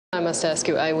I must ask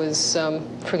you, I was,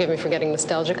 forgive me for getting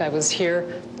nostalgic, I was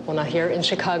here, well not here, in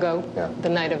Chicago, the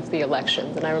night of the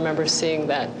elections, and I remember seeing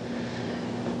that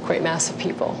great mass of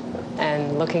people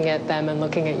and looking at them and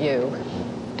looking at you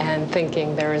and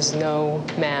thinking there is no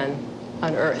man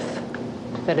on earth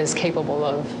that is capable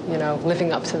of,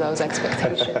 living up to those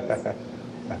expectations.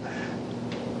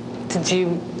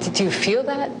 Did you feel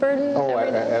that burden? Oh,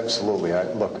 absolutely.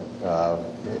 Look,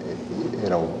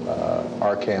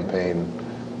 our campaign,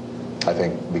 I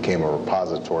think, became a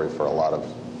repository for a lot of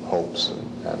hopes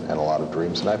and a lot of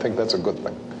dreams, and I think that's a good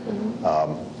thing.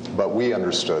 Mm-hmm. But we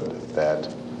understood that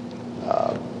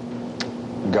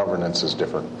governance is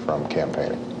different from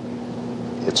campaigning.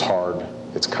 It's hard,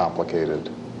 it's complicated,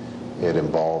 it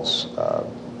involves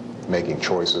making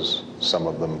choices, some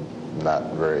of them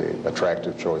not very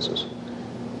attractive choices,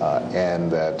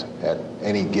 and that at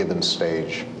any given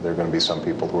stage there are going to be some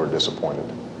people who are disappointed.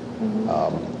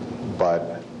 Mm-hmm.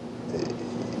 But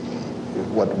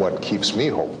what keeps me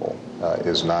hopeful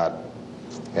is not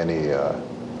any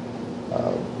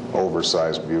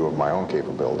oversized view of my own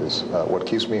capabilities. What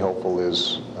keeps me hopeful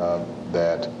is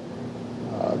that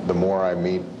the more I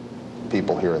meet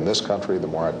people here in this country, the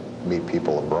more I meet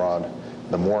people abroad,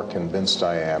 the more convinced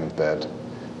I am that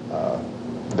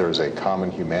there's a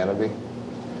common humanity,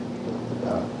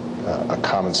 a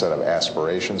common set of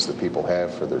aspirations that people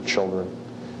have for their children.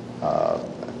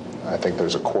 I think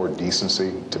there's a core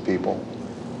decency to people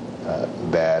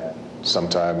that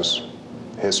sometimes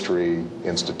history,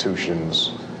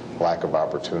 institutions, lack of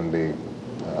opportunity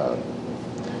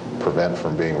prevent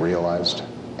from being realized,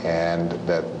 and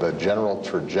that the general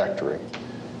trajectory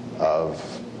of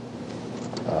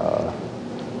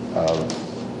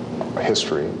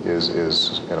history is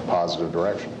in a positive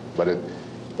direction. But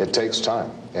it takes time,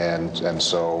 and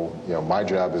so my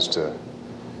job is to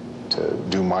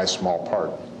do my small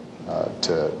part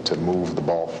to move the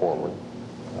ball forward.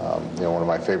 One of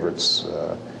my favorite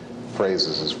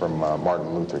phrases is from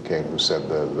Martin Luther King, who said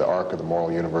the arc of the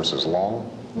moral universe is long,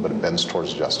 but it bends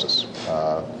towards justice.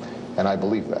 And I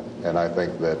believe that, and I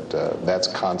think that that's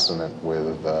consonant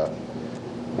with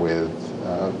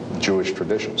Jewish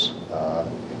traditions.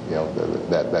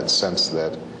 That sense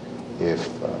that if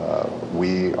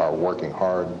we are working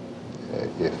hard,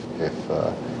 if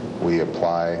we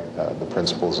apply the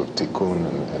principles of tikkun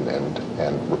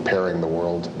and repairing the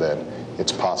world, that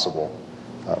it's possible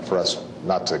for us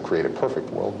not to create a perfect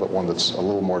world, but one that's a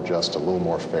little more just, a little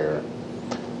more fair,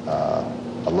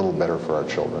 a little better for our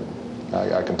children.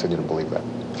 I continue to believe that.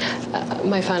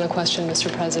 My final question,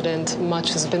 Mr. President.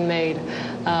 Much has been made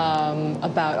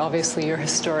about, obviously, your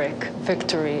historic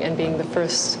victory and being the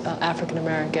first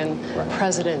African-American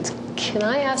president. Can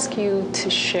I ask you to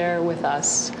share with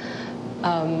us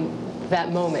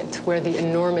that moment where the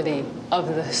enormity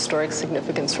of the historic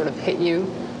significance sort of hit you?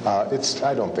 I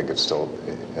don't think it still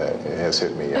has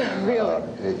hit me yet. Really?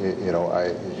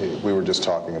 We were just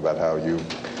talking about how you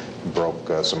broke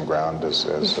some ground as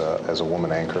a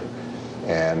woman anchor,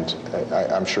 and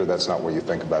I'm sure that's not what you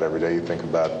think about every day. You think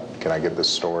about, can I get this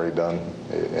story done?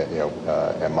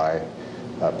 Am I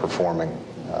performing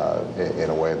in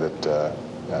a way that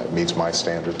meets my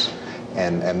standards?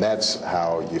 And that's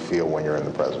how you feel when you're in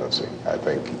the presidency. I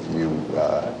think you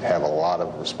have a lot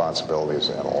of responsibilities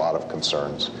and a lot of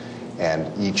concerns, and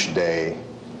each day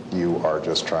you are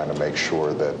just trying to make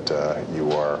sure that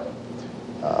you are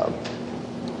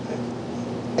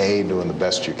A, doing the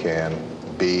best you can,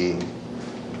 B,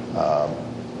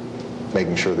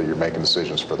 making sure that you're making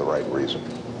decisions for the right reason.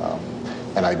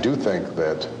 And I do think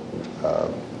that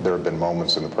there have been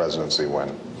moments in the presidency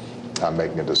when I'm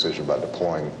making a decision about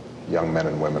deploying young men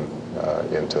and women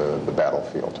into the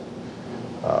battlefield,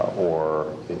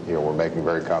 or we're making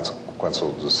very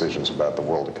consequential decisions about the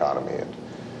world economy, and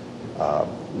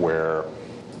where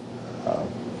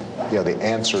the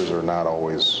answers are not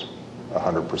always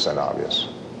 100% obvious,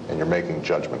 and you're making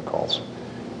judgment calls.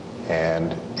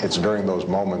 And it's during those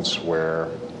moments where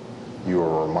you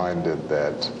are reminded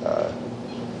that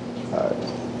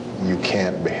you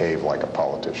can't behave like a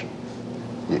politician.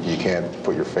 You can't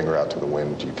put your finger out to the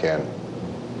wind. You can't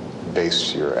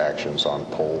base your actions on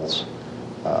polls.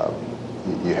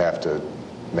 You have to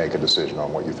make a decision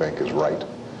on what you think is right,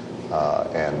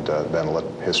 and then let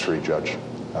history judge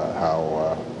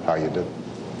how you did.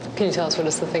 Can you tell us what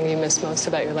is the thing you miss most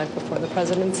about your life before the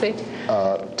presidency?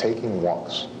 Taking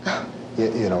walks. There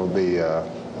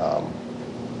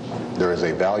is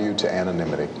a value to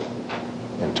anonymity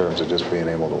in terms of just being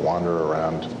able to wander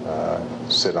around,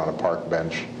 sit on a park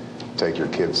bench, take your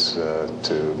kids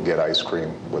to get ice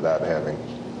cream without having,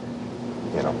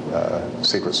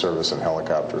 Secret Service and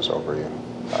helicopters over you.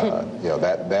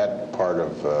 That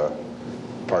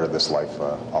part of this life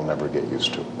I'll never get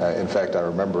used to. In fact, I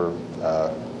remember,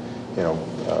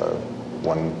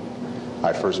 when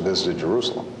I first visited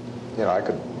Jerusalem, I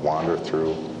could wander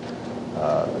through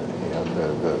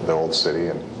the old city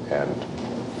and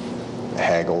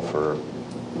haggle for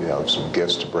some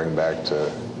gifts to bring back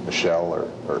to Michelle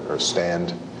or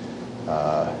stand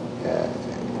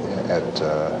at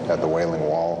the Wailing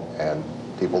Wall, and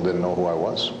people didn't know who I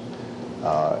was,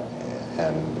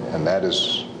 and that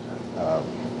is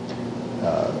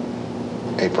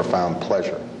a profound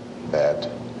pleasure that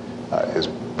is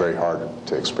very hard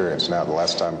to experience now.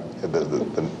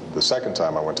 The second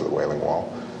time I went to the Wailing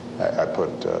Wall, I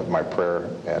put my prayer,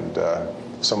 and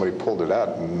somebody pulled it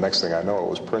out, and the next thing I know, it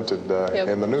was printed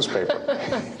in the newspaper.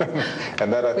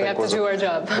 And that, I think, we have to do our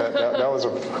job. that was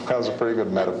a pretty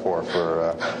good metaphor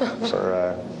for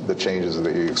the changes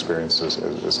that you experience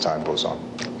as time goes on.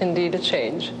 Indeed, a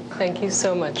change. Thank you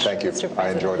so much, Thank you. Mr. President.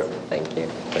 I enjoyed it. Thank you.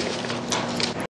 Thank you.